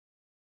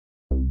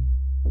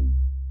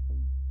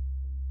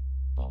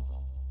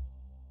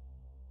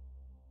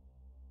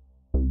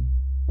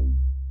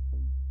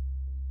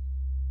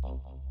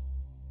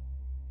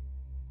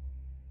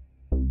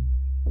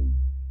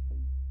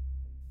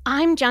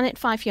I'm Janet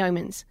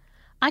Fife-Yeomans.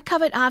 I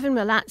covered Arvind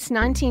Milat's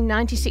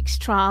 1996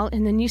 trial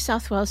in the New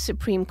South Wales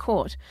Supreme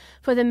Court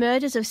for the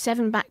murders of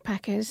 7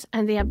 backpackers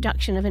and the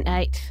abduction of an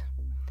 8th.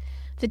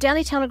 The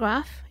Daily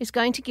Telegraph is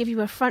going to give you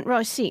a front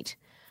row seat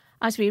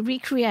as we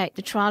recreate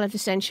the trial of the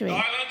century.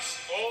 Silence,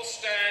 all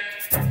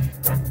stand.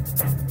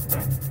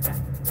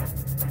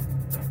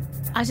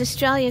 As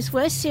Australia's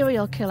worst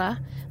serial killer,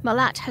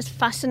 Milat has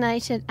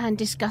fascinated and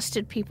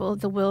disgusted people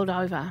the world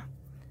over.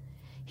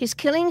 His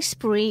killing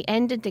spree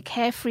ended the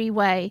carefree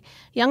way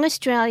young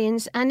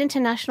Australians and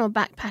international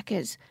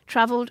backpackers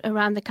travelled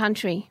around the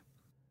country.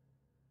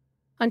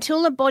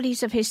 Until the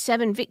bodies of his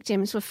 7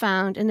 victims were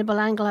found in the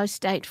Belanglo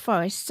State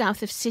Forest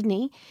south of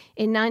Sydney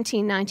in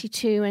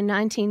 1992 and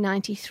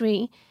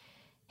 1993,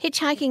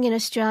 hitchhiking in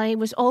Australia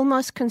was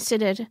almost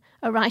considered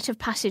a rite of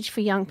passage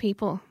for young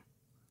people.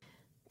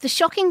 The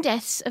shocking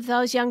deaths of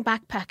those young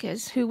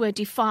backpackers who were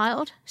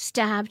defiled,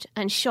 stabbed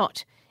and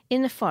shot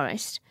in the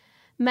forest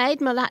made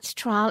Milat's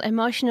trial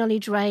emotionally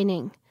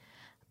draining,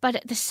 but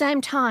at the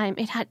same time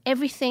it had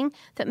everything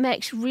that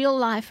makes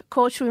real-life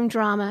courtroom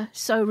drama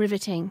so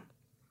riveting.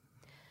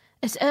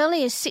 As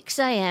early as 6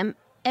 a.m.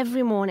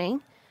 every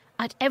morning,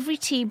 at every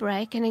tea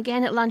break and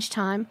again at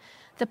lunchtime,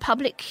 the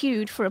public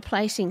queued for a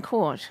place in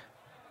court.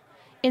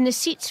 In the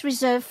seats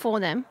reserved for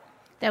them,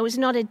 there was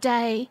not a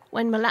day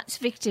when Milat's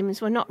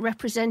victims were not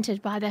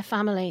represented by their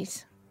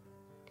families.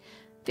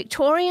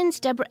 Victorians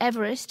Deborah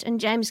Everest and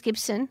James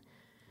Gibson,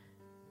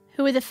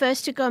 who were the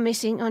first to go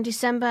missing on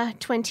December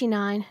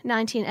 29,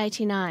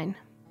 1989.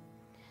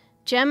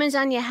 Germans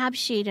Anja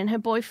Habschied and her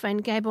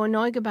boyfriend Gabor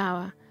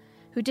Neugebauer,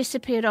 who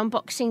disappeared on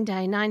Boxing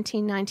Day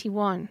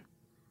 1991.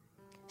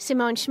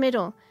 Simone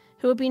Schmidl,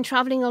 who had been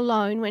travelling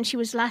alone when she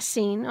was last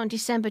seen on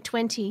December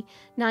 20,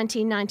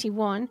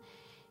 1991,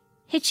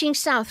 hitching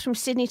south from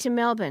Sydney to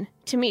Melbourne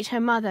to meet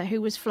her mother who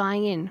was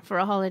flying in for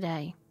a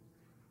holiday.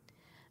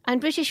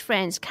 And British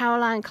friends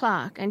Caroline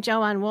Clark and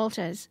Joanne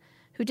Walters,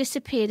 who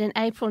disappeared in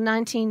April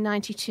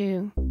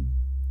 1992.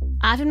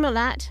 Arvind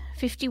Milat,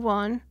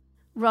 51,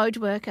 road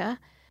worker,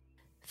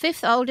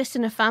 5th oldest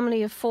in a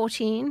family of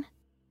 14,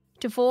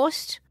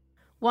 divorced,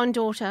 1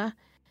 daughter,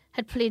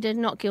 had pleaded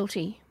not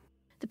guilty.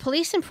 The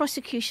police and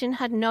prosecution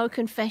had no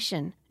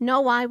confession,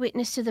 no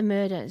eyewitness to the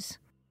murders.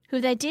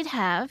 Who they did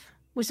have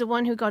was the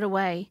one who got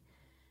away,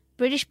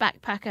 British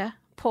backpacker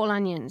Paul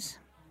Onions.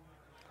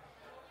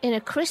 In a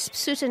crisp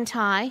suit and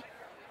tie,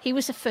 he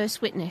was the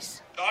first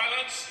witness.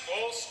 Silence,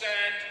 all stand.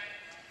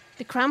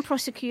 The Crown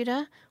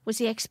Prosecutor was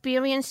the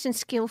experienced and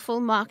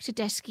skillful Mark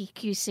Tedeschi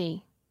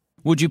QC.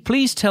 Would you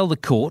please tell the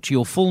court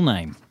your full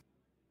name?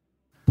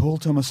 Paul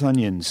Thomas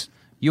Onions.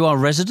 You are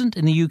resident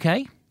in the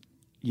UK?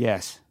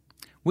 Yes.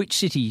 Which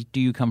city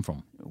do you come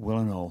from?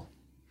 Willenhall.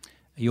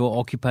 Your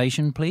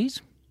occupation,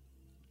 please?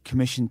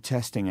 Commissioned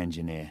testing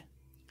engineer.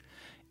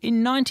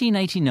 In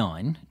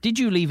 1989, did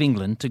you leave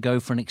England to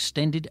go for an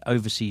extended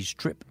overseas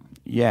trip?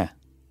 Yeah.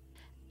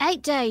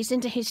 8 days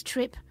into his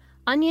trip,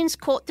 Onions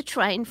caught the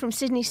train from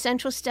Sydney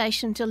Central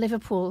Station to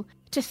Liverpool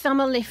to thumb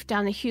a lift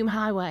down the Hume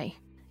Highway.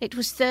 It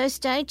was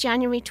Thursday,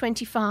 January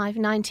 25,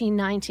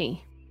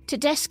 1990.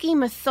 Tedeschi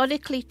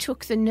methodically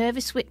took the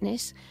nervous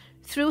witness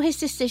through his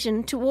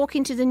decision to walk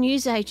into the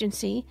news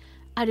agency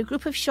at a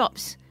group of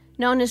shops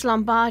known as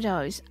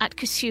Lombardo's at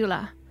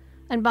Casula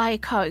and buy a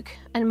Coke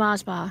and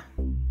Mars bar.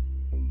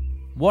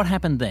 What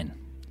happened then?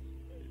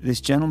 This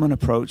gentleman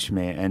approached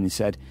me and he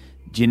said,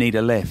 "Do you need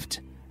a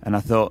lift?" And I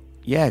thought,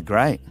 yeah,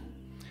 great.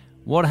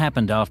 What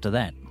happened after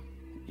that?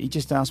 He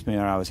just asked me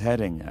where I was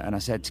heading and I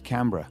said to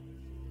Canberra.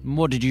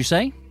 What did you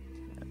say?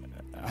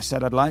 I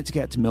said I'd like to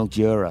get to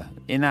Mildura,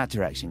 in that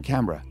direction,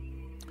 Canberra.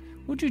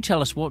 Would you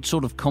tell us what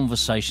sort of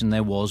conversation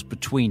there was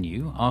between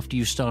you after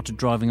you started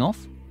driving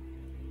off?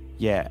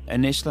 Yeah,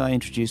 initially I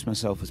introduced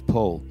myself as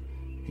Paul.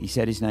 He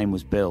said his name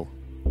was Bill.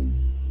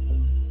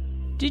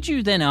 Did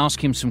you then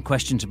ask him some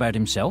questions about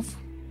himself?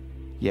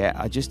 Yeah,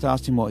 I just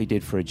asked him what he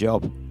did for a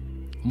job.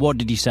 What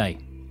did he say?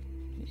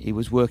 He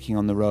was working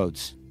on the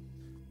roads.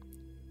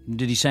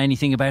 Did he say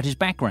anything about his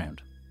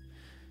background?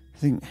 I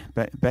think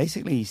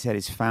basically he said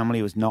his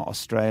family was not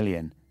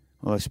Australian,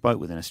 although he spoke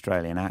with an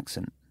Australian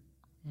accent.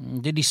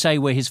 Did he say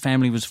where his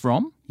family was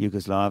from?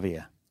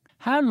 Yugoslavia.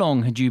 How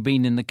long had you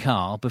been in the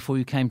car before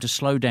you came to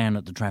slow down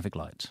at the traffic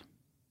lights?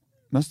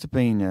 Must have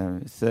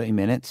been 30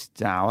 minutes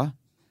to an hour.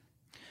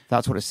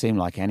 That's what it seemed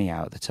like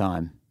anyhow at the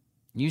time.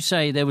 You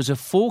say there was a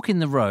fork in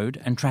the road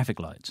and traffic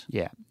lights.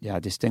 Yeah, I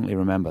distinctly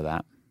remember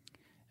that.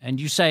 And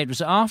you say it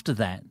was after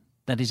that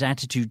his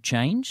attitude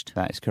changed?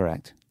 That is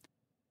correct.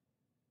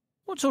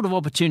 What sort of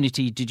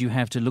opportunity did you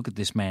have to look at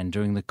this man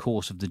during the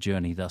course of the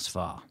journey thus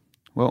far?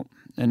 Well,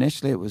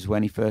 initially it was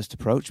when he first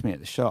approached me at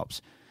the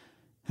shops.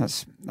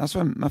 That's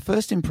when my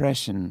first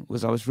impression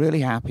was I was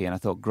really happy and I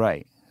thought,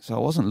 great. So I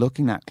wasn't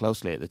looking that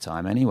closely at the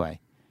time anyway.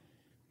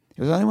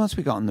 It was only once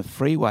we got on the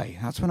freeway,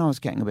 that's when I was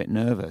getting a bit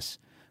nervous,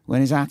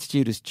 when his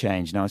attitude has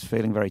changed and I was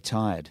feeling very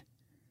tired.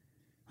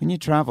 When you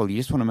travel, you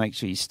just want to make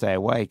sure you stay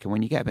awake, and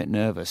when you get a bit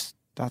nervous,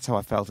 that's how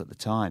I felt at the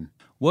time.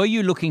 Were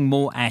you looking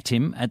more at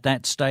him at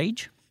that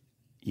stage?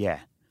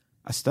 Yeah.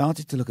 I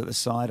started to look at the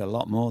side a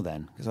lot more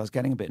then because I was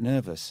getting a bit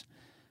nervous.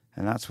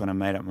 And that's when I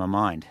made up my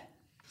mind.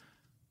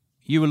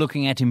 You were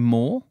looking at him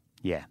more?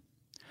 Yeah.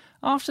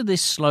 After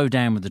this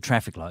slowdown with the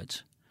traffic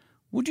lights,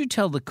 would you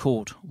tell the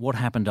court what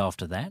happened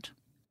after that?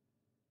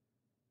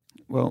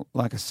 Well,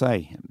 like I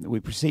say, we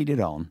proceeded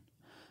on.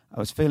 I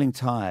was feeling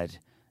tired,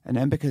 and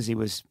then because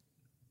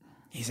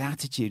his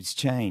attitudes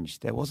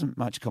changed, there wasn't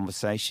much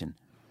conversation.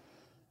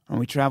 And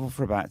we travelled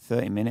for about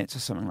 30 minutes or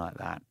something like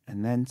that,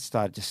 and then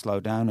started to slow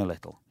down a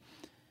little.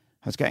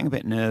 I was getting a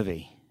bit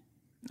nervy.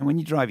 And when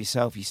you drive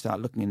yourself, you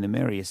start looking in the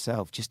mirror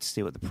yourself just to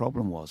see what the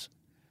problem was.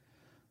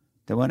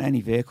 There weren't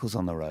any vehicles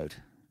on the road.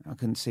 I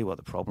couldn't see what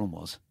the problem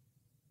was.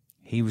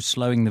 He was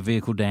slowing the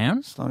vehicle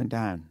down? Slowing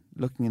down,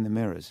 looking in the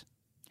mirrors.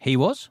 He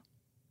was?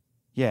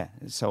 Yeah,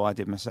 so I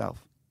did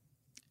myself.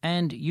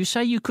 And you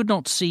say you could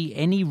not see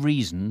any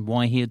reason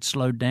why he had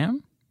slowed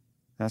down?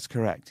 That's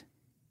correct.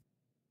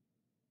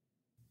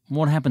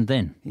 What happened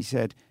then? He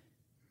said,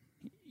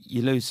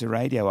 "You lose the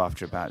radio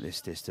after about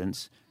this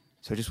distance,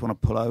 so I just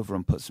want to pull over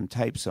and put some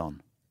tapes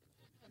on."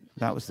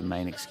 That was the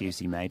main excuse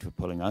he made for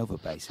pulling over,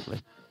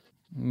 basically.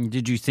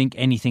 Did you think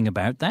anything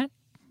about that?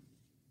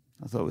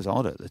 I thought it was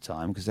odd at the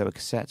time because there were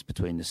cassettes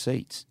between the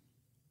seats.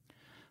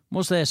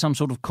 Was there some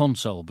sort of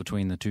console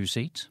between the two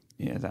seats?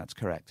 Yeah, that's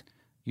correct.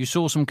 You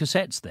saw some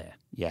cassettes there?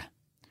 Yeah.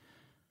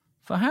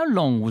 For how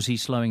long was he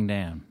slowing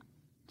down?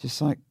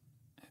 Just like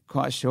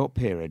quite a short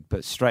period,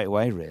 but straight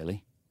away,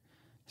 really.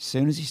 As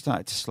soon as he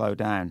started to slow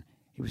down,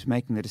 he was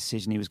making the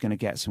decision he was going to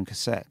get some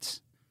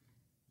cassettes.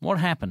 What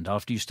happened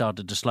after you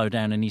started to slow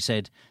down and he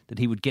said that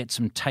he would get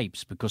some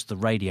tapes because the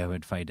radio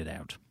had faded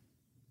out?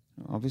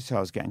 Obviously, I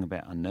was getting a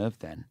bit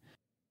unnerved then.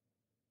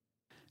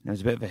 And there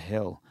was a bit of a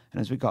hill,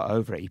 and as we got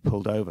over it, he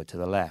pulled over to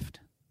the left.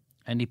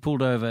 And he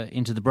pulled over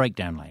into the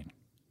breakdown lane?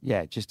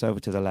 Yeah, just over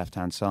to the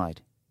left-hand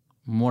side.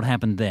 And what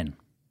happened then?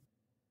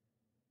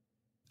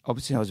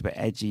 Obviously, I was a bit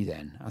edgy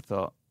then. I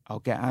thought, I'll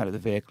get out of the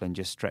vehicle and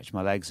just stretch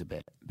my legs a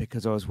bit,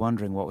 because I was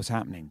wondering what was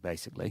happening,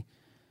 basically.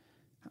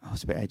 I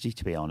was a bit edgy,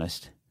 to be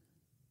honest.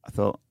 I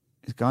thought,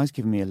 this guy's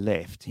giving me a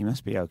lift, he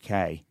must be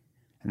okay.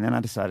 And then I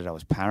decided I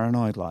was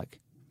paranoid, like.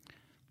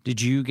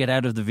 Did you get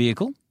out of the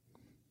vehicle?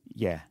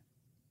 Yeah.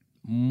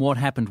 What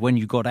happened when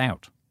you got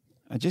out?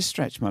 I just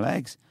stretched my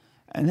legs.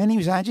 And then he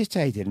was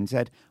agitated and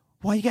said,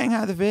 "Why are you getting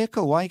out of the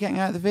vehicle? Why are you getting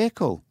out of the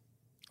vehicle?"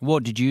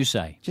 What did you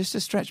say? Just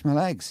to stretch my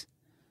legs.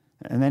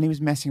 And then he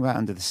was messing about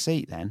under the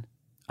seat then.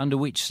 Under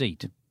which seat?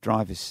 The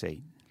driver's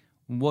seat.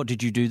 What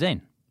did you do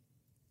then?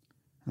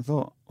 I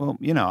thought, well,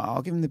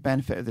 I'll give him the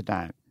benefit of the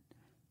doubt.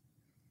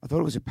 I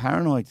thought it was a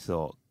paranoid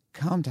thought.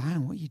 Calm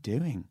down, what are you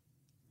doing?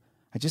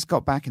 I just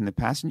got back in the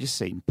passenger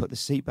seat and put the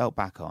seatbelt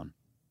back on.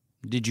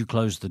 Did you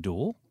close the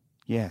door?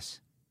 Yes.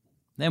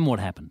 Then what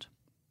happened?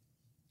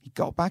 He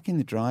got back in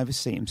the driver's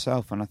seat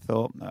himself, and I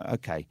thought,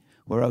 okay,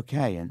 we're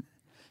okay. And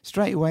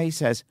straight away he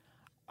says,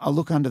 "I'll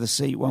look under the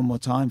seat one more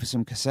time for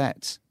some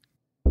cassettes."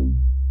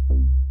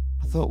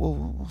 I thought, well,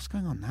 what's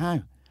going on now?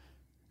 And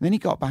then he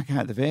got back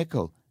out of the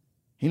vehicle.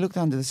 He looked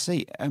under the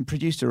seat and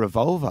produced a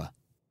revolver.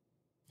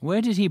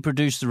 Where did he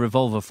produce the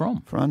revolver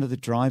from? From under the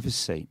driver's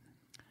seat.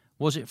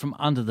 Was it from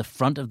under the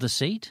front of the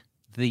seat?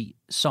 The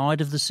side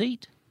of the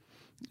seat?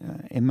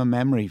 In my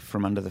memory,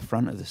 from under the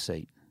front of the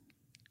seat.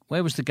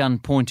 Where was the gun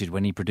pointed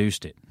when he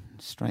produced it?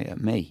 Straight at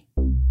me.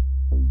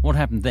 What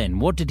happened then?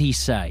 What did he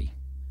say?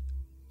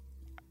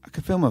 I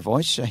could feel my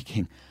voice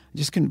shaking. I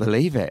just couldn't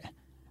believe it.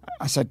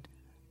 I said,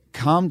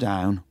 "Calm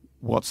down.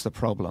 What's the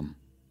problem?"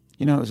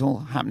 It was all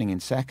happening in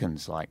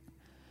seconds. Like,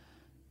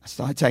 I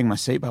started taking my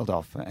seatbelt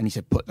off, and he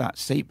said, "Put that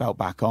seatbelt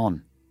back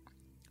on."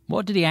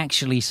 What did he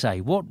actually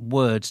say? What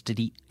words did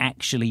he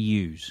actually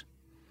use?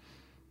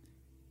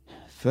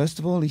 First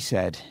of all, he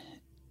said,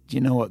 "Do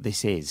you know what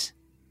this is?"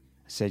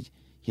 I said,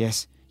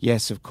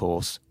 Yes, of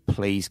course.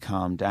 Please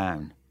calm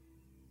down."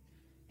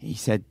 He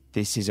said,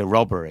 "This is a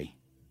robbery."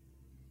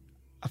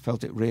 I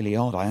felt it really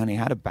odd. I only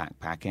had a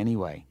backpack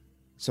anyway.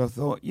 So I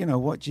thought,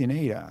 what do you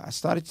need? I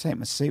started to take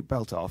my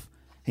seatbelt off.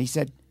 He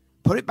said,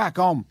 "Put it back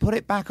on, put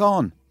it back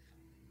on."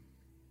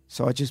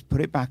 So I just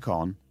put it back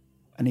on,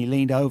 and he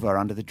leaned over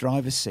under the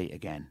driver's seat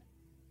again.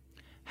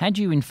 Had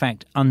you in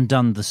fact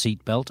undone the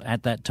seatbelt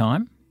at that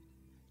time?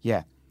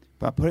 Yeah,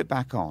 but I put it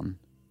back on,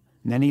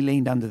 and then he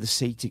leaned under the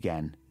seat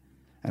again,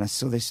 and I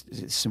saw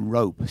some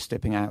rope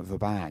stepping out of a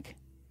bag.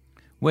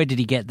 Where did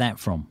he get that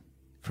from?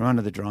 From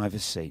under the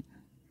driver's seat.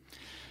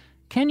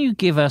 Can you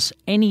give us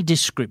any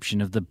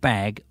description of the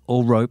bag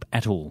or rope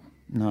at all?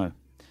 No,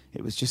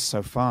 it was just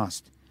so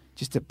fast.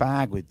 Just a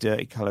bag with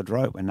dirty coloured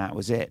rope, and that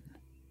was it.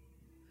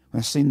 When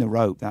I seen the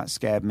rope, that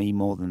scared me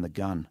more than the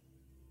gun.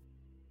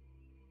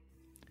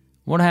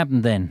 What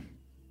happened then?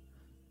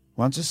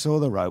 Once I saw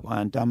the rope,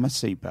 I undone my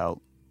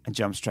seatbelt and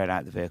jumped straight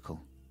out the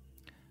vehicle.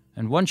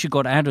 And once you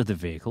got out of the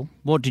vehicle,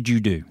 what did you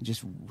do? I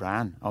just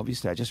ran.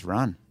 Obviously, I just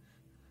ran.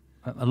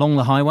 Along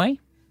the highway?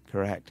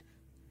 Correct.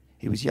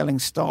 He was yelling,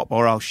 "Stop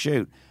or I'll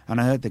shoot,"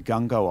 and I heard the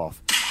gun go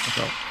off.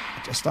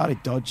 I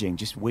started dodging,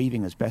 just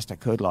weaving as best I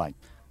could, like.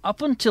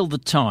 Up until the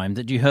time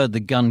that you heard the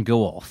gun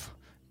go off,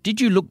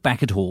 did you look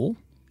back at all?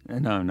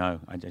 No,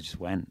 I just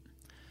went.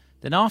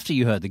 Then after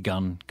you heard the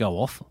gun go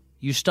off,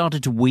 you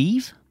started to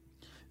weave?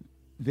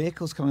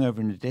 Vehicles coming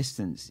over in the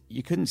distance,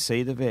 you couldn't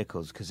see the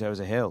vehicles because there was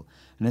a hill.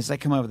 And as they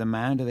come over the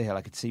mound of the hill,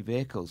 I could see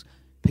vehicles.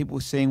 People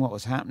were seeing what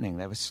was happening.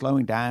 They were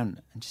slowing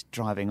down and just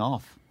driving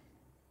off.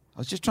 I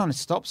was just trying to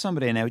stop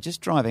somebody and they were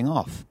just driving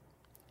off.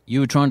 You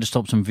were trying to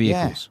stop some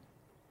vehicles?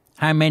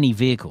 Yeah. How many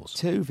vehicles?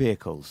 2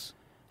 vehicles.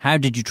 How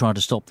did you try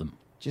to stop them?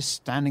 Just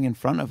standing in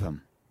front of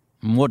them.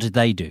 And what did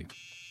they do?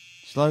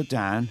 Slowed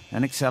down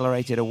and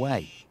accelerated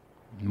away.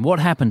 And what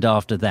happened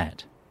after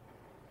that?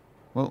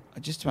 Well, I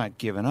just about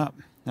given up.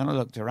 Then I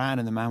looked around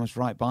and the man was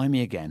right by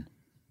me again.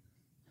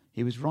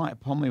 He was right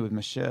upon me with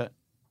my shirt.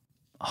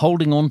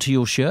 Holding on to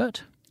your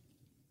shirt?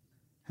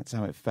 That's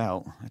how it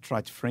felt. I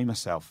tried to free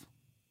myself.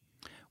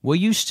 Were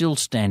you still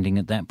standing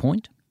at that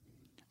point?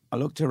 I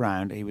looked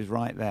around. He was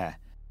right there.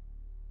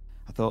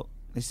 I thought,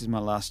 this is my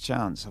last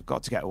chance. I've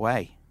got to get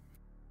away.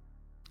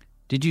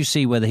 Did you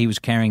see whether he was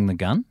carrying the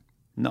gun?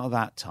 Not at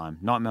that time.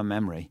 Not in my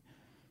memory.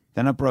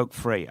 Then I broke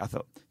free. I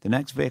thought, the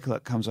next vehicle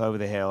that comes over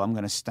the hill, I'm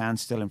going to stand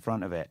still in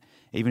front of it.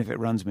 Even if it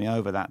runs me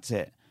over, that's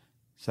it.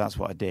 So that's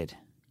what I did.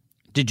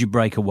 Did you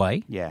break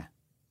away? Yeah.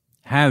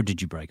 How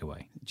did you break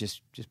away?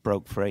 Just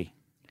broke free.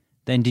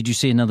 Then did you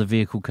see another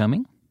vehicle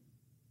coming?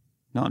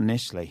 Not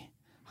initially.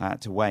 I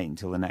had to wait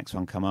until the next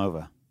one come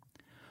over.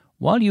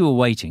 While you were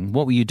waiting,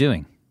 what were you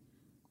doing?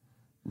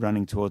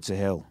 Running towards the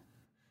hill.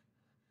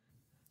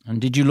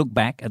 And did you look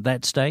back at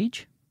that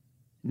stage?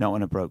 Not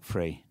when I broke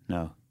free,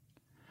 no.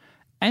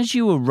 As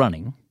you were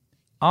running,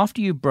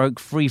 after you broke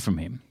free from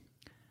him,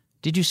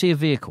 did you see a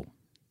vehicle?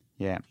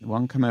 Yeah,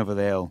 one come over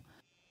the hill,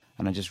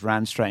 and I just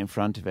ran straight in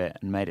front of it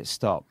and made it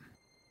stop.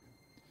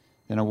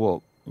 Then I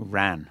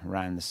ran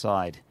around the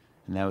side,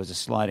 and there was a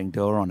sliding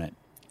door on it.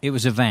 It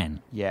was a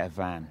van? Yeah, a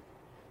van.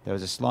 There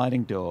was a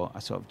sliding door. I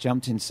sort of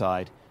jumped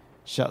inside,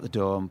 shut the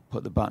door, and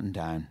put the button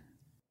down.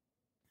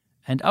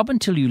 And up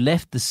until you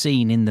left the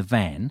scene in the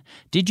van,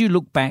 did you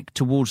look back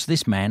towards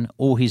this man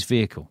or his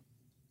vehicle?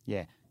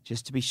 Yeah,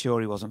 just to be sure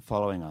he wasn't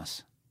following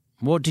us.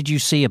 What did you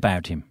see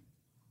about him?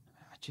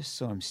 I just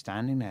saw him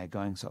standing there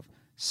going sort of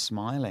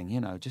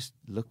smiling, just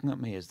looking at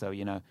me as though,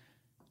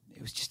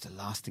 it was just a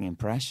lasting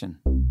impression.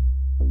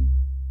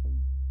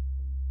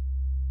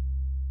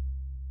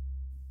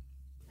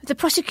 The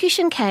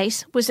prosecution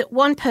case was that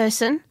one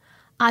person,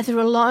 either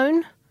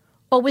alone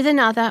or with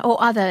another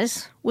or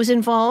others, was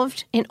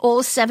involved in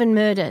all 7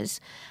 murders,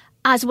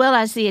 as well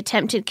as the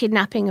attempted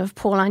kidnapping of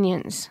Paul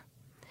Onions.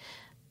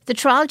 The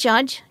trial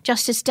judge,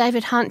 Justice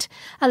David Hunt,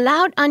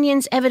 allowed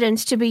Onions'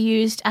 evidence to be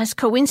used as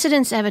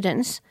coincidence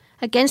evidence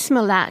against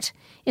Milat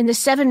in the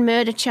 7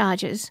 murder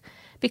charges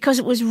because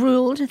it was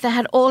ruled they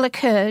had all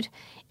occurred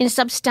in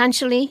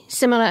substantially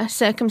similar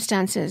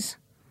circumstances.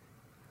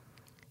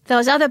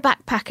 Those other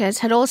backpackers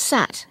had all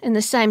sat in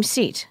the same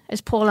seat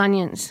as Paul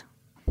Onions.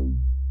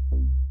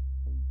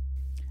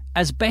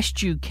 As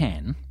best you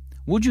can,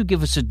 would you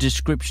give us a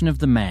description of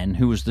the man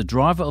who was the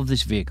driver of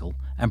this vehicle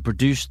and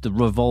produced the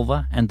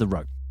revolver and the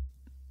rope?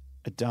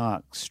 A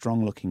dark,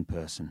 strong-looking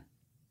person.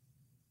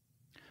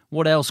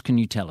 What else can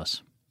you tell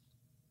us?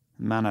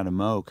 A man had a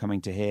mo coming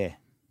to here.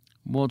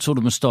 What sort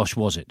of moustache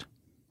was it?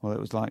 Well, it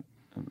was like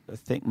a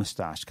thick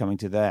moustache coming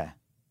to there.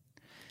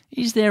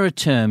 Is there a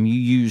term you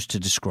use to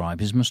describe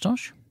his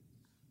moustache?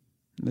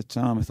 At the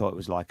time, I thought it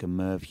was like a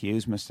Merv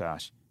Hughes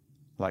moustache.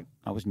 Like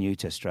I was new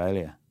to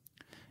Australia.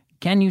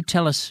 Can you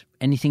tell us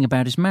anything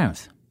about his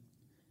mouth?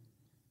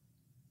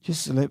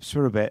 Just the lips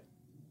were a bit...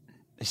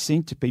 They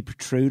seemed to be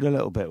protrude a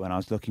little bit when I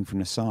was looking from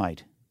the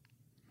side.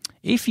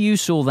 If you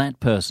saw that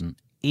person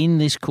in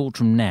this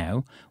courtroom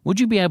now, would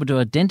you be able to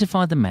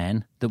identify the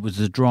man that was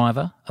the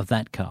driver of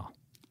that car?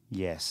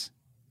 Yes.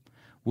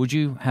 Would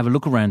you have a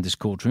look around this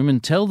courtroom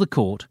and tell the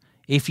court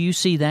if you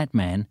see that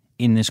man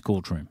in this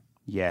courtroom?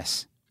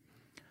 Yes.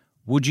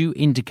 Would you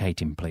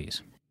indicate him,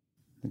 please?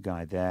 The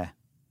guy there.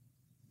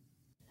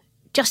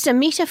 Just a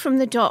metre from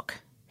the dock,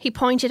 he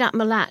pointed at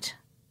Milat,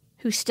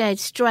 who stared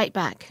straight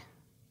back.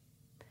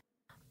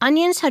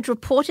 Onions had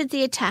reported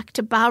the attack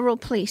to Bowral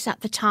Police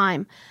at the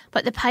time,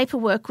 but the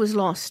paperwork was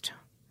lost.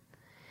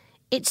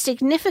 Its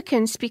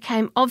significance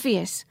became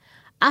obvious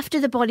after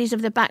the bodies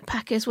of the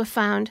backpackers were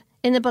found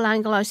in the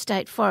Belanglo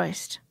State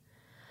Forest.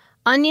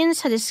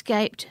 Onions had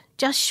escaped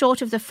just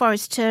short of the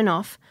forest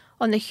turnoff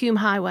on the Hume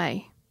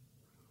Highway.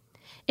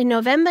 In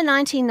November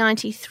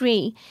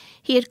 1993,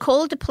 he had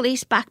called the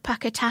police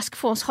backpacker task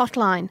force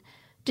hotline,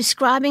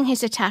 describing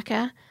his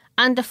attacker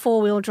and the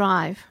 4-wheel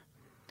drive.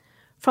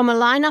 From a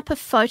lineup of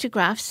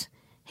photographs,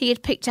 he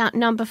had picked out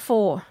number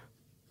 4.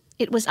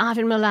 It was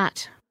Ivan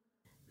Milat.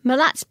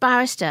 Milat's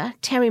barrister,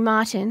 Terry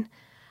Martin,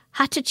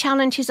 had to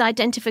challenge his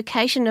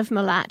identification of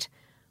Milat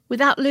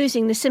without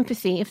losing the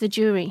sympathy of the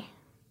jury.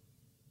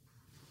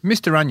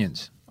 Mr.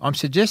 Onions, I'm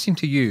suggesting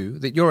to you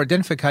that your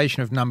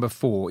identification of number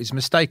 4 is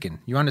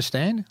mistaken. You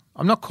understand?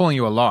 I'm not calling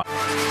you a liar.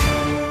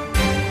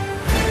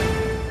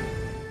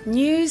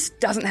 News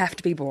doesn't have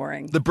to be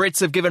boring. The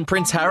Brits have given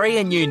Prince Harry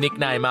a new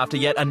nickname after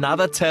yet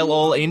another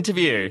tell-all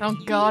interview. Oh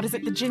God, is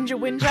it the Ginger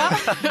Whinger?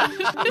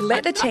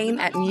 Let the team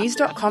at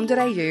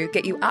news.com.au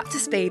get you up to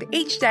speed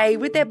each day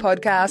with their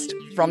podcast,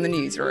 From the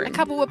Newsroom. A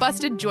couple were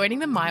busted joining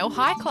the Mile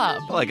High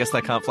Club. Well, I guess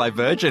they can't play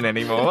Virgin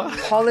anymore.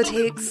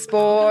 Politics,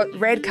 sport,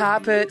 red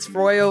carpets,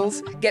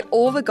 royals. Get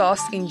all the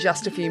goss in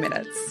just a few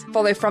minutes.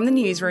 Follow From the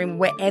Newsroom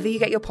wherever you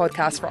get your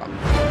podcast from.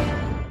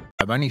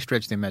 I've only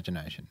stretched the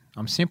imagination.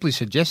 I'm simply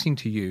suggesting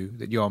to you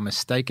that you are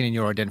mistaken in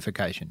your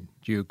identification.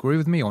 Do you agree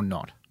with me or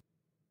not?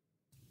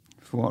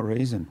 For what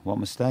reason? What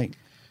mistake?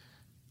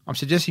 I'm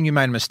suggesting you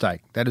made a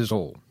mistake. That is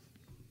all.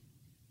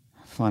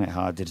 I find it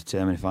hard to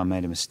determine if I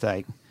made a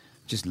mistake.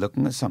 Just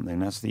looking at something,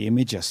 that's the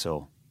image I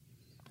saw.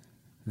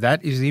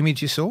 That is the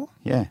image you saw?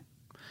 Yeah.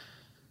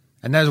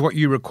 And that is what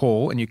you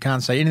recall, and you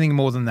can't say anything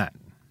more than that?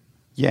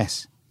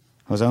 Yes.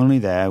 I was only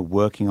there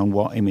working on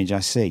what image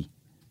I see.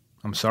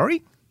 I'm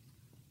sorry?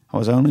 I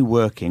was only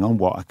working on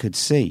what I could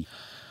see.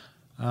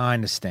 I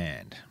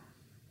understand.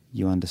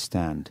 You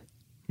understand?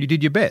 You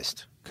did your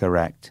best.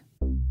 Correct.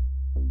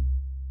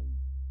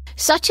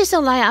 Such is the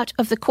layout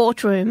of the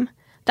courtroom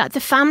that the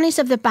families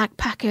of the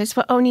backpackers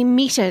were only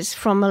metres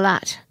from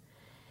Malat.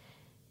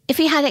 If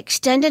he had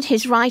extended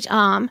his right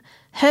arm,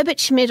 Herbert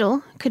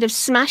Schmidl could have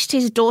smashed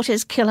his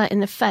daughter's killer in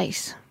the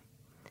face.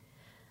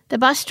 The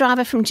bus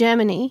driver from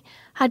Germany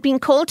had been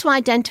called to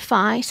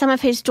identify some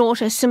of his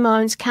daughter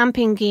Simone's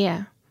camping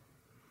gear.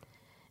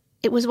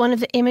 It was one of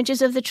the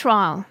images of the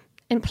trial,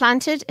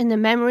 implanted in the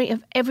memory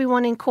of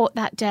everyone in court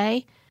that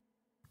day,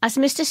 as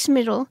Mr.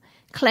 Schmidl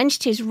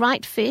clenched his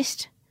right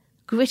fist,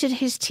 gritted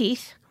his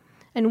teeth,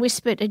 and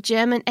whispered a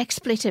German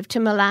expletive to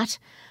Malat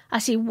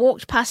as he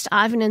walked past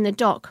Ivan in the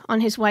dock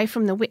on his way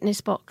from the witness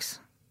box.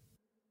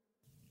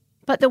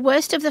 But the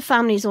worst of the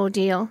family's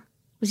ordeal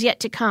was yet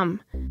to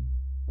come,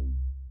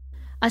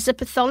 as the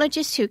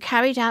pathologist who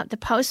carried out the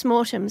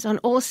post-mortems on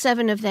all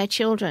 7 of their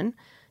children,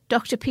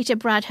 Dr. Peter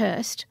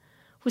Bradhurst,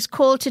 was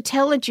called to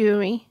tell the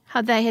jury how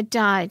they had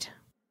died.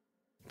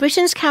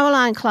 Britain's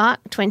Caroline Clark,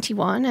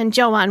 21, and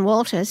Joanne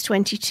Walters,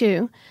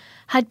 22,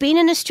 had been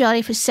in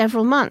Australia for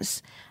several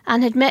months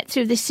and had met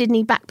through the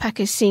Sydney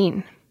backpackers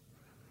scene.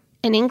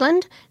 In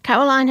England,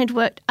 Caroline had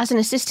worked as an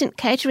assistant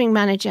catering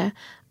manager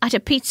at a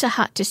Pizza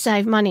Hut to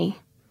save money.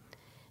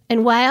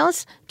 In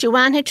Wales,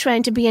 Joanne had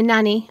trained to be a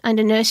nanny and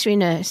a nursery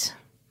nurse.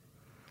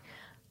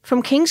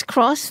 From King's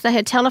Cross, they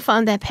had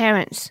telephoned their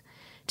parents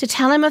to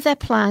tell them of their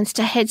plans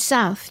to head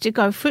south to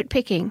go fruit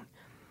picking.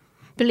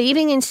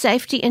 Believing in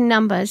safety in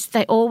numbers,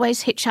 they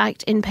always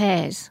hitchhiked in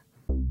pairs.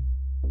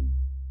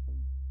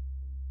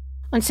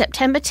 On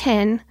September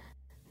 10,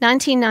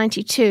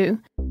 1992,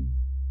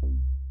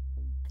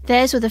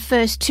 theirs were the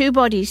first 2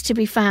 bodies to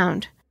be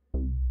found.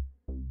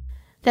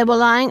 They were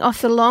lying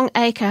off the Long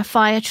Acre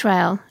Fire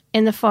Trail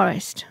in the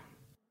forest.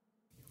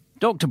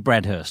 Dr.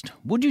 Bradhurst,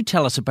 would you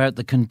tell us about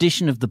the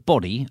condition of the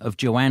body of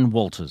Joanne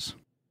Walters?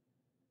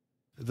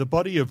 The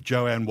body of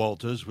Joanne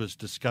Walters was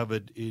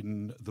discovered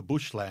in the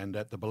bushland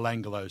at the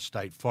Belanglo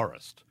State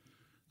Forest.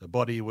 The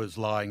body was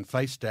lying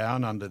face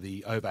down under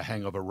the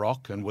overhang of a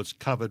rock and was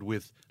covered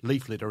with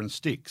leaf litter and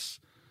sticks.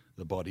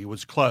 The body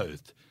was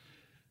clothed.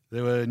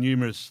 There were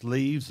numerous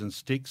leaves and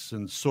sticks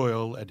and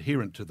soil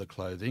adherent to the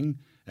clothing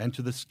and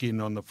to the skin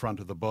on the front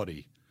of the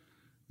body.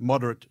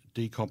 Moderate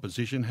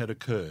decomposition had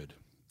occurred.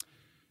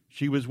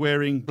 She was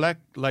wearing black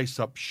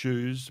lace-up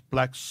shoes,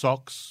 black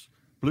socks,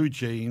 blue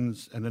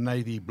jeans and a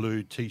navy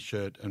blue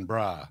T-shirt and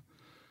bra.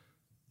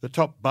 The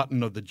top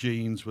button of the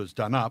jeans was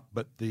done up,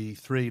 but the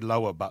 3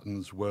 lower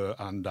buttons were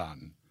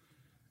undone.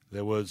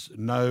 There was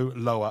no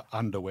lower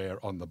underwear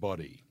on the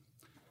body.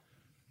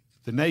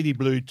 The navy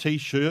blue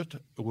T-shirt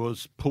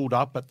was pulled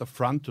up at the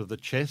front of the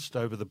chest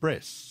over the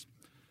breasts.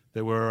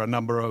 There were a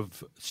number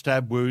of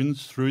stab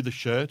wounds through the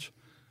shirt,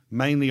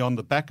 mainly on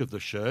the back of the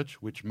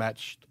shirt, which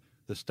matched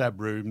the stab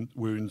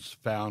wounds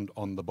found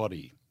on the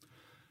body.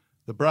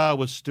 The bra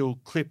was still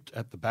clipped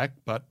at the back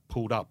but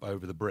pulled up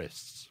over the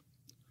breasts.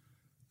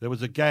 There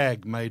was a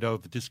gag made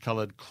of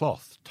discoloured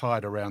cloth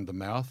tied around the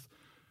mouth,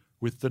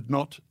 with the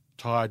knot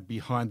tied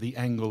behind the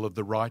angle of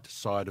the right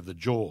side of the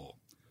jaw.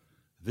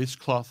 This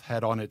cloth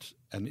had on it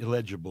an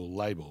illegible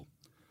label.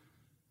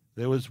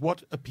 There was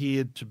what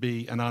appeared to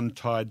be an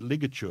untied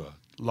ligature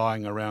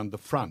lying around the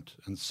front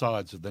and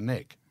sides of the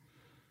neck.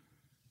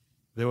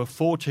 There were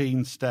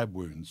 14 stab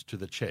wounds to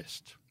the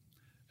chest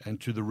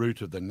and to the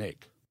root of the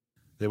neck.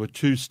 There were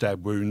 2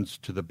 stab wounds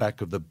to the back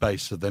of the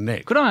base of the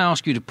neck. Could I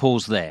ask you to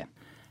pause there?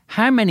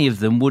 How many of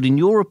them would, in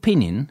your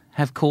opinion,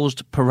 have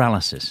caused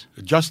paralysis?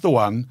 Just the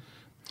one.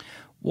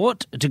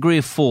 What degree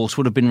of force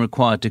would have been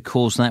required to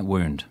cause that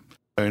wound?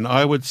 And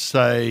I would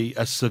say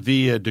a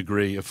severe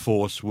degree of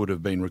force would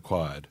have been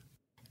required.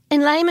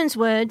 In layman's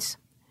words,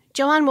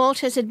 Joanne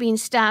Walters had been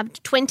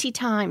stabbed 20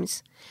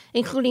 times,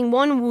 including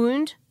 1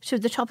 wound through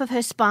the top of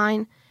her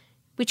spine,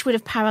 which would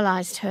have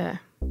paralysed her.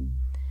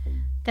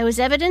 There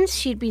was evidence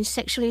she had been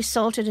sexually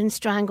assaulted and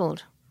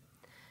strangled.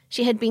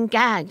 She had been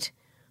gagged,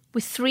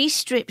 with 3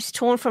 strips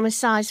torn from a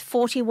size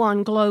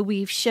 41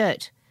 glow-weave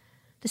shirt,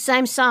 the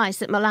same size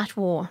that Malat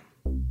wore.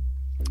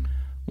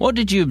 What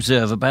did you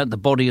observe about the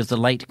body of the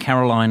late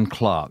Caroline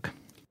Clark?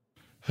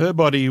 Her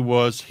body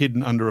was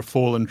hidden under a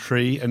fallen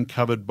tree and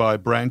covered by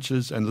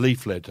branches and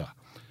leaf litter,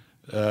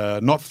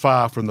 not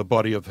far from the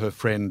body of her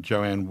friend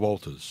Joanne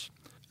Walters.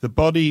 The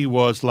body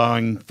was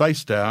lying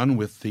face down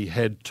with the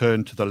head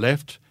turned to the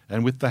left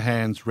and with the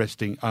hands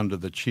resting under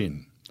the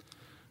chin.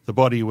 The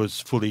body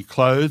was fully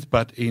clothed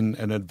but in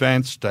an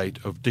advanced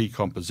state of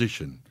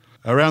decomposition.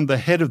 Around the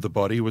head of the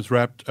body was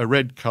wrapped a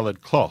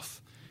red-coloured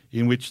cloth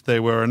in which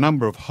there were a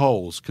number of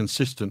holes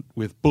consistent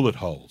with bullet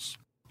holes.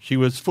 She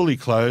was fully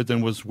clothed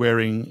and was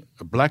wearing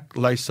black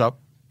lace-up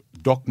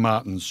Doc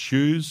Martens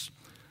shoes,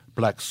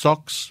 black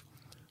socks,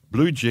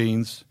 blue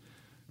jeans,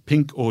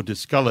 pink or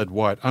discoloured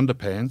white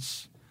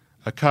underpants,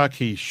 a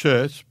khaki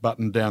shirt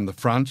buttoned down the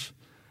front,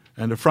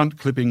 and a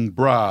front-clipping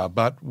bra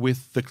but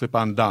with the clip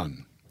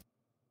undone.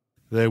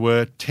 There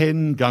were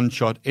 10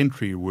 gunshot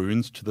entry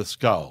wounds to the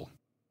skull.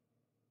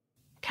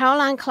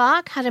 Caroline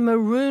Clark had a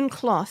maroon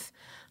cloth,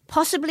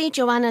 possibly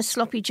Joanna's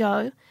Sloppy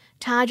Joe,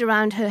 tied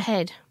around her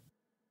head.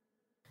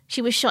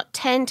 She was shot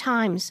 10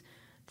 times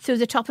through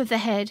the top of the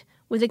head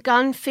with a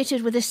gun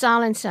fitted with a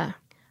silencer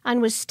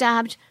and was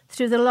stabbed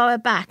through the lower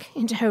back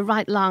into her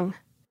right lung.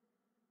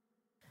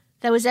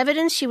 There was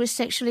evidence she was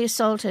sexually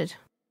assaulted.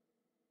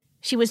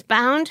 She was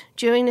bound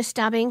during the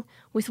stabbing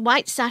with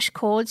white sash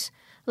cords,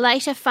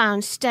 later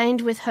found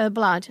stained with her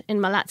blood in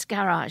Malat's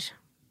garage.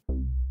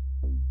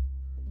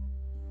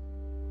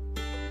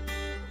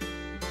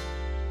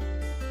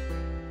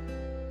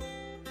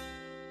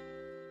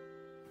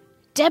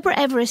 Deborah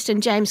Everest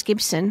and James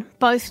Gibson,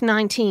 both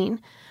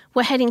 19,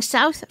 were heading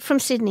south from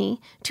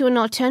Sydney to an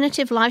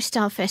alternative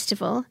lifestyle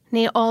festival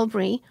near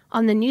Albury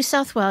on the New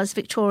South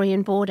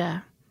Wales-Victorian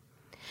border.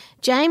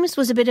 James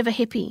was a bit of a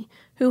hippie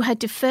who had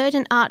deferred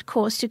an art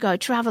course to go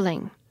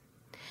travelling.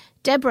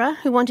 Deborah,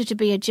 who wanted to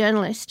be a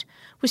journalist,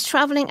 was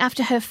travelling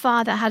after her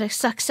father had a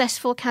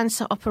successful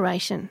cancer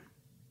operation.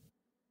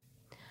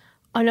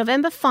 On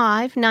November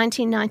 5,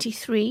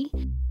 1993,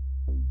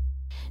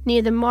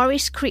 near the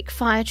Morris Creek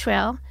Fire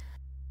Trail,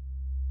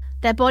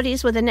 their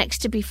bodies were the next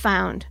to be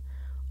found,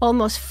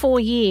 almost 4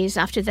 years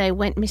after they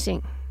went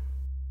missing.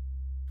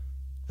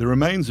 The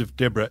remains of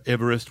Deborah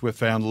Everest were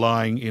found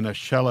lying in a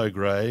shallow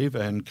grave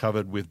and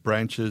covered with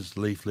branches,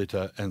 leaf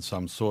litter and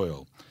some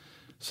soil.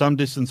 Some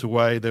distance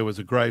away there was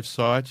a grave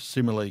site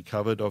similarly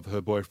covered of her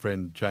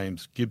boyfriend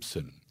James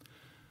Gibson.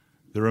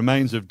 The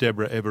remains of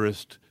Deborah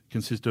Everest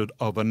consisted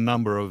of a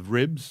number of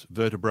ribs,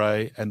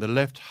 vertebrae and the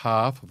left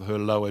half of her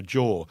lower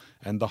jaw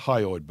and the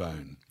hyoid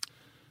bone.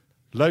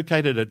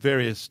 Located at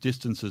various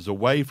distances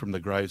away from the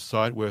grave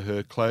site were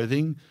her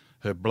clothing,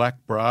 her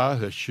black bra,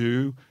 her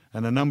shoe,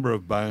 and a number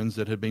of bones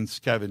that had been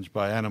scavenged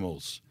by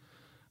animals.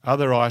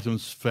 Other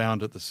items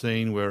found at the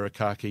scene were a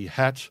khaki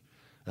hat,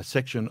 a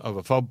section of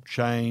a fob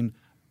chain,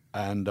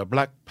 and a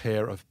black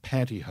pair of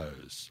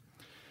pantyhose.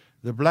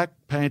 The black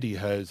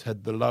pantyhose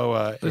had the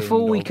lower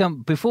Before we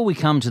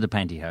come to the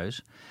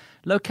pantyhose,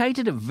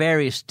 located at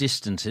various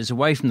distances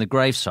away from the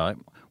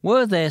gravesite,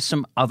 were there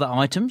some other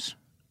items?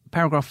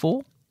 Paragraph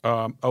 4?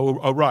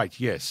 Right,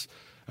 yes.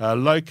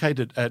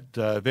 Located at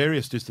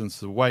various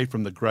distances away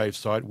from the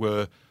gravesite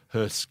were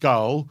her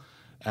skull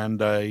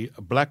and a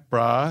black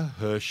bra,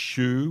 her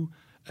shoe,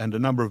 and a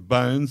number of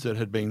bones that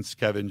had been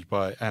scavenged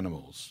by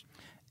animals.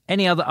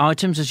 Any other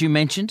items, as you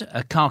mentioned?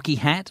 A khaki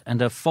hat and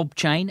a fob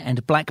chain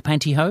and black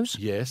pantyhose?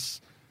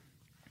 Yes.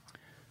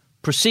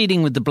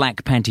 Proceeding with the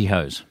black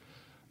pantyhose.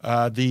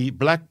 The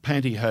black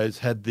pantyhose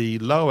had the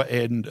lower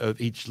end of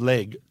each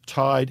leg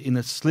tied in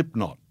a slip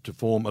knot to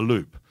form a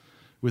loop,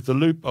 with the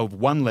loop of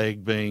one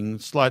leg being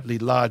slightly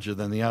larger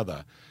than the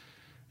other.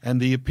 And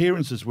the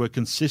appearances were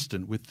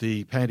consistent with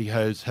the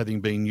pantyhose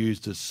having been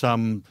used as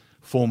some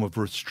form of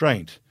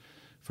restraint,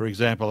 for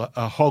example,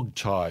 a hog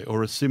tie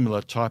or a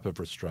similar type of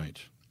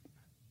restraint.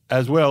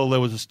 As well, there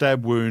was a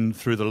stab wound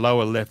through the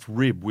lower left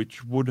rib,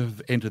 which would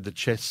have entered the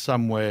chest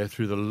somewhere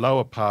through the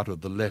lower part of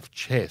the left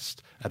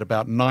chest at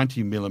about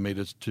 90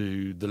 millimetres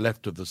to the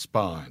left of the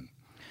spine.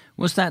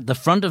 Was that the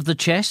front of the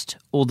chest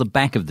or the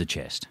back of the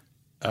chest?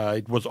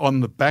 It was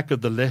on the back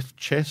of the left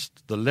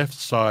chest, the left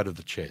side of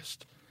the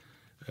chest.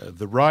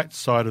 The right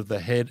side of the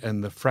head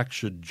and the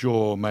fractured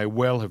jaw may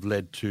well have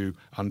led to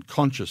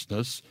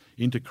unconsciousness,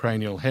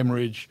 intracranial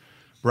hemorrhage,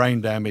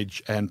 brain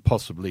damage and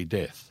possibly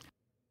death.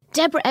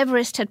 Deborah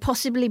Everest had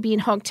possibly been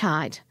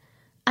hogtied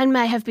and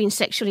may have been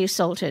sexually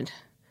assaulted.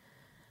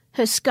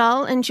 Her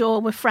skull and jaw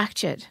were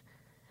fractured.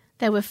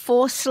 There were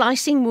 4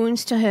 slicing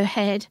wounds to her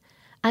head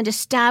and a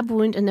stab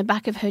wound in the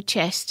back of her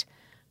chest,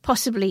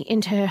 possibly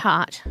into her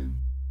heart.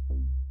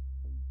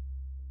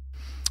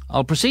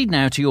 I'll proceed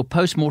now to your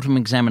post-mortem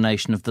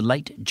examination of the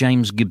late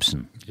James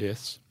Gibson.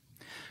 Yes.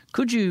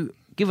 Could you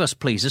give us,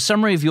 please, a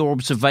summary of your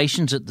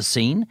observations at the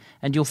scene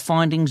and your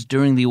findings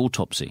during the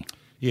autopsy?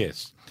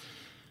 Yes.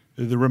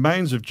 The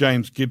remains of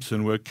James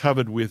Gibson were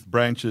covered with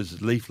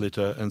branches, leaf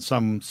litter and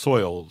some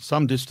soil,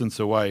 some distance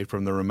away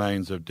from the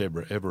remains of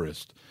Deborah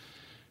Everest.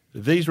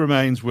 These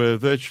remains were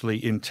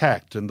virtually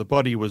intact and the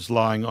body was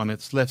lying on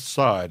its left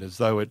side as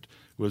though it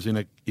was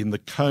in the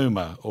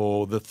coma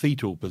or the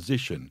fetal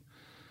position.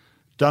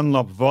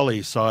 Dunlop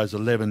volley size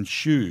 11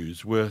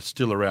 shoes were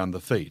still around the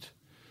feet.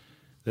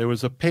 There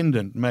was a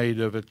pendant made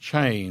of a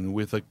chain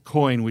with a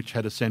coin which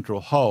had a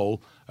central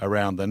hole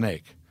around the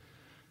neck.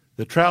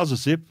 The trouser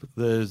zip,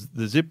 the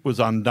zip was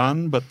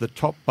undone, but the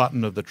top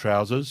button of the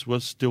trousers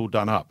was still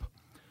done up.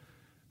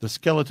 The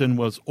skeleton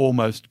was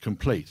almost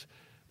complete.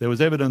 There was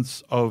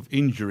evidence of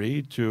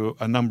injury to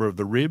a number of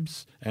the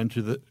ribs and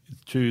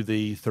to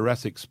the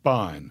thoracic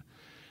spine,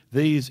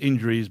 these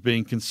injuries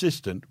being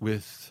consistent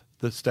with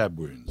the stab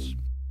wounds.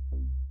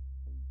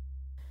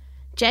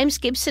 James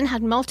Gibson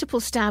had multiple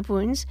stab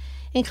wounds,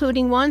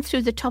 including one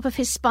through the top of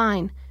his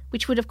spine,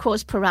 which would have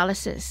caused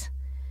paralysis.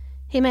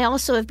 He may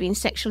also have been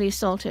sexually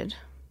assaulted.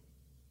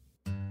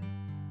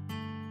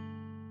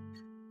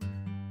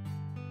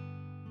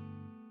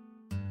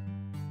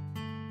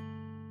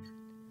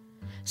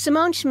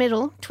 Simone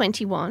Schmidl,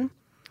 21,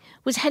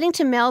 was heading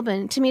to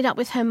Melbourne to meet up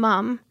with her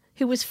mum,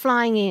 who was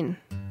flying in.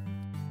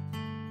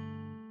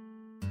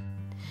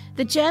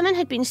 The German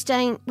had been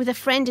staying with a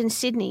friend in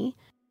Sydney,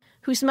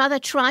 whose mother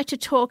tried to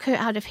talk her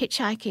out of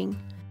hitchhiking,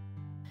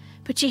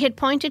 but she had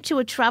pointed to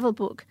a travel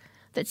book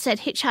that said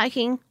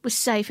hitchhiking was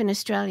safe in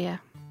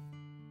Australia.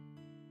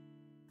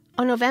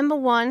 On November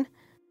 1,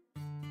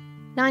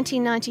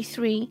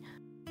 1993,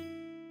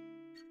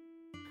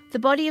 the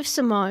body of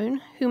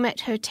Simone, who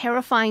met her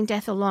terrifying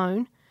death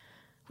alone,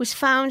 was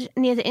found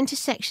near the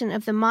intersection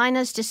of the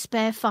Miners'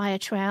 Despair Fire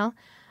Trail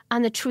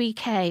and the Tree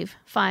Cave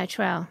Fire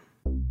Trail.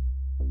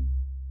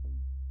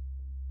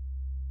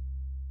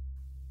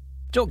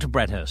 Dr.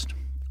 Bradhurst,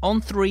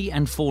 on 3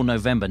 and 4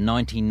 November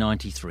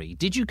 1993,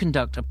 did you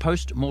conduct a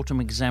post-mortem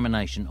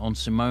examination on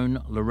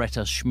Simone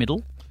Loretta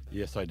Schmidl?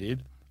 Yes, I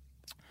did.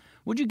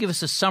 Would you give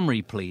us a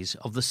summary, please,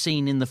 of the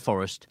scene in the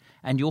forest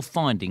and your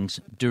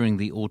findings during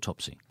the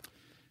autopsy?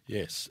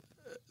 Yes.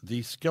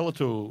 The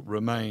skeletal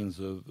remains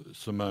of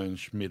Simone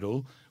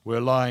Schmidl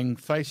were lying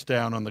face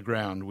down on the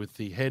ground with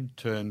the head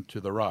turned to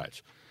the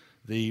right.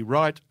 The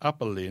right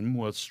upper limb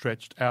was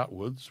stretched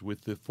outwards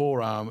with the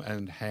forearm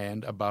and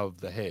hand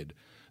above the head.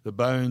 The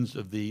bones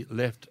of the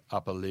left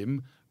upper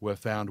limb were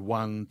found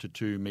 1 to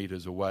 2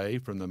 metres away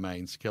from the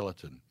main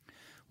skeleton.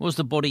 Was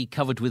the body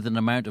covered with an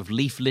amount of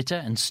leaf litter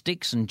and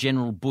sticks and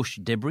general bush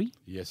debris?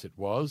 Yes, it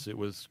was. It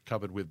was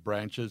covered with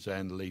branches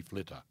and leaf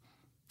litter.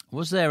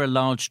 Was there a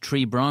large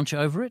tree branch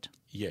over it?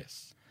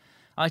 Yes.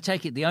 I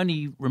take it the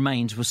only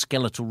remains were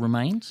skeletal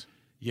remains?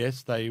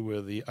 Yes, they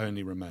were the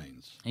only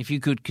remains. If you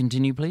could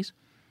continue, please.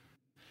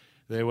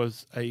 There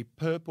was a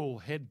purple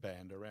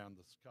headband around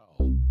the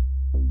skull.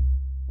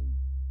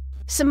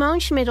 Simone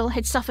Schmidl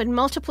had suffered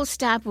multiple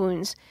stab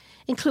wounds,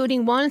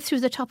 including one through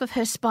the top of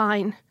her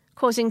spine,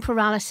 causing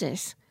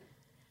paralysis.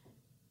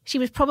 She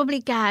was probably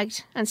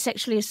gagged and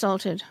sexually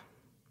assaulted.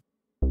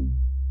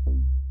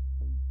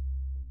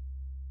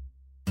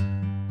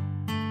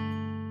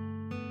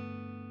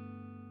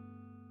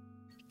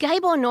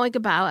 Gabor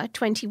Neugebauer,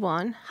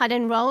 21, had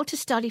enrolled to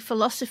study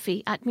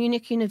philosophy at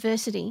Munich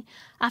University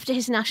after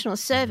his national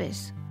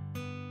service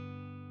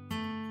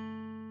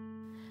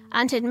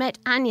and had met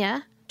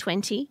Anya,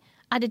 20,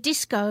 at a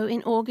disco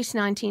in August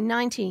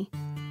 1990.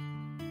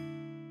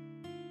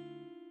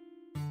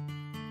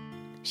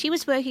 She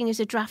was working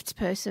as a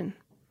draftsperson.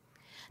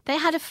 They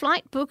had a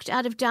flight booked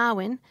out of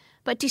Darwin,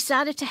 but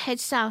decided to head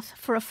south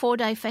for a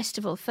 4-day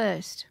festival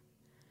first.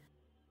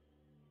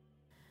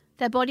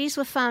 Their bodies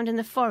were found in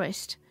the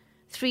forest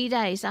 3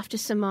 days after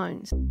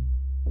Simone's.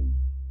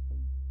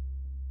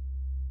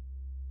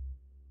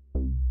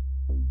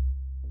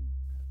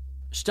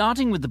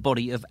 Starting with the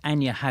body of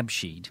Anya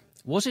Habshid,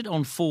 was it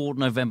on 4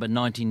 November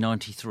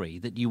 1993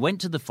 that you went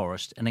to the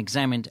forest and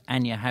examined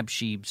Anya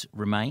Habshid's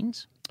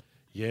remains?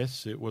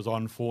 Yes, it was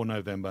on 4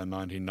 November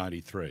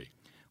 1993.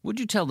 Would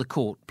you tell the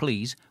court,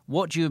 please,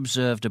 what you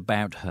observed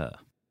about her?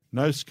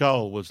 No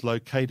skull was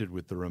located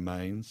with the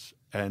remains,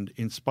 and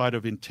in spite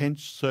of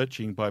intense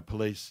searching by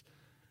police,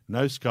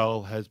 no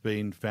skull has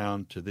been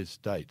found to this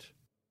date.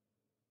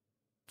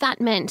 That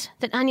meant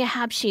that Anya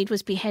Habshid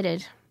was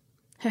beheaded.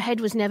 Her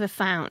head was never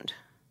found.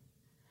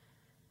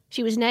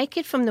 She was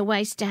naked from the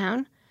waist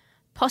down,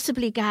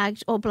 possibly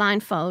gagged or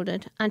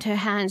blindfolded, and her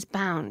hands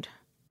bound.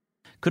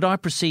 Could I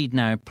proceed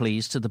now,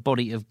 please, to the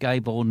body of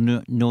Gabor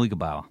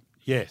Neugebauer?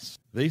 Yes.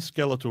 These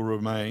skeletal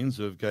remains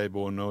of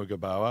Gabor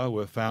Neugebauer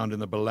were found in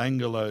the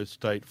Belangolo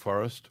State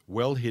Forest,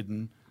 well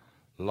hidden,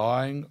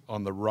 lying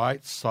on the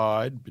right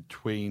side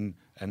between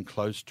and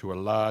close to a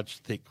large,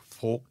 thick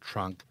forked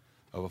trunk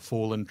of a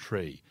fallen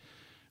tree,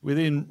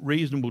 within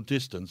reasonable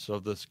distance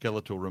of the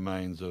skeletal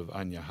remains of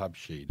Anya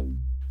Habshid.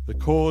 The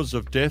cause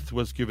of death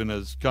was given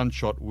as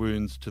gunshot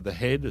wounds to the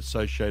head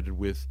associated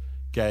with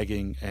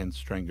gagging and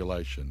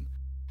strangulation.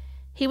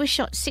 He was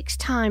shot 6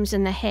 times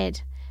in the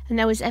head, and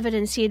there was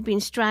evidence he had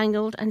been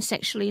strangled and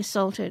sexually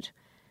assaulted.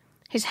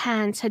 His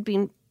hands had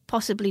been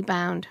possibly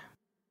bound.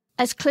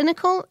 As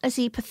clinical as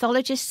the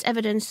pathologist's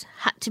evidence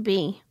had to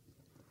be,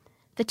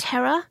 the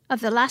terror of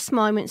the last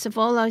moments of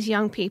all those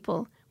young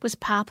people was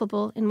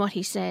palpable in what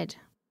he said.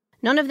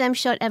 None of them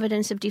showed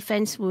evidence of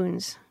defence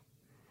wounds.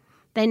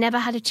 They never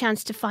had a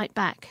chance to fight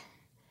back.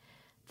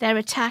 Their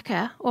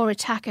attacker or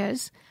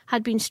attackers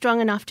had been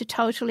strong enough to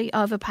totally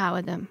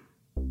overpower them.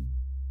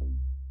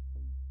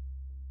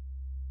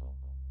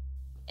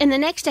 In the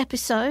next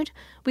episode,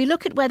 we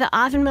look at whether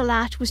Ivan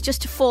Milat was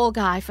just a fall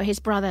guy for his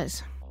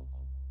brothers.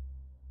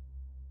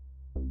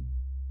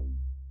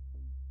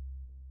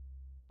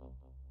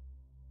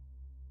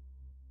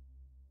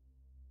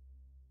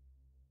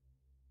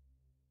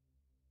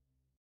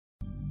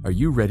 Are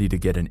you ready to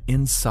get an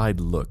inside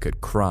look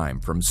at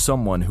crime from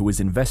someone who has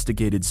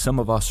investigated some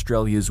of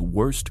Australia's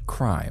worst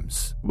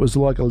crimes? It was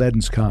like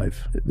Aladdin's Cave.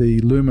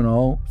 The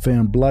luminol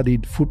found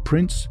bloodied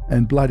footprints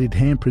and bloodied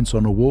handprints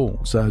on a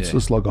wall, so it's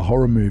just like a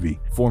horror movie.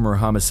 Former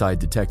homicide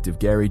detective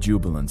Gary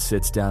Jubilant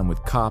sits down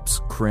with cops,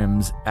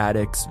 crims,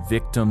 addicts,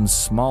 victims,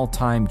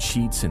 small-time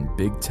cheats, and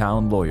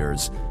big-town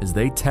lawyers as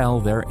they tell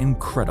their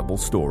incredible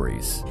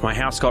stories. My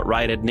house got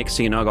raided. Next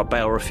thing you know, I got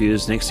bail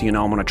refused. Next thing you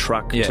know, I'm on a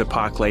truck to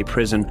Parklea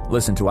Prison.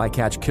 Listen to I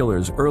Catch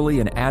Killers early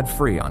and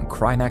ad-free on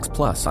Crimex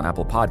Plus on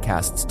Apple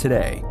Podcasts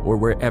today or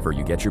wherever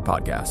you get your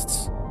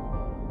podcasts.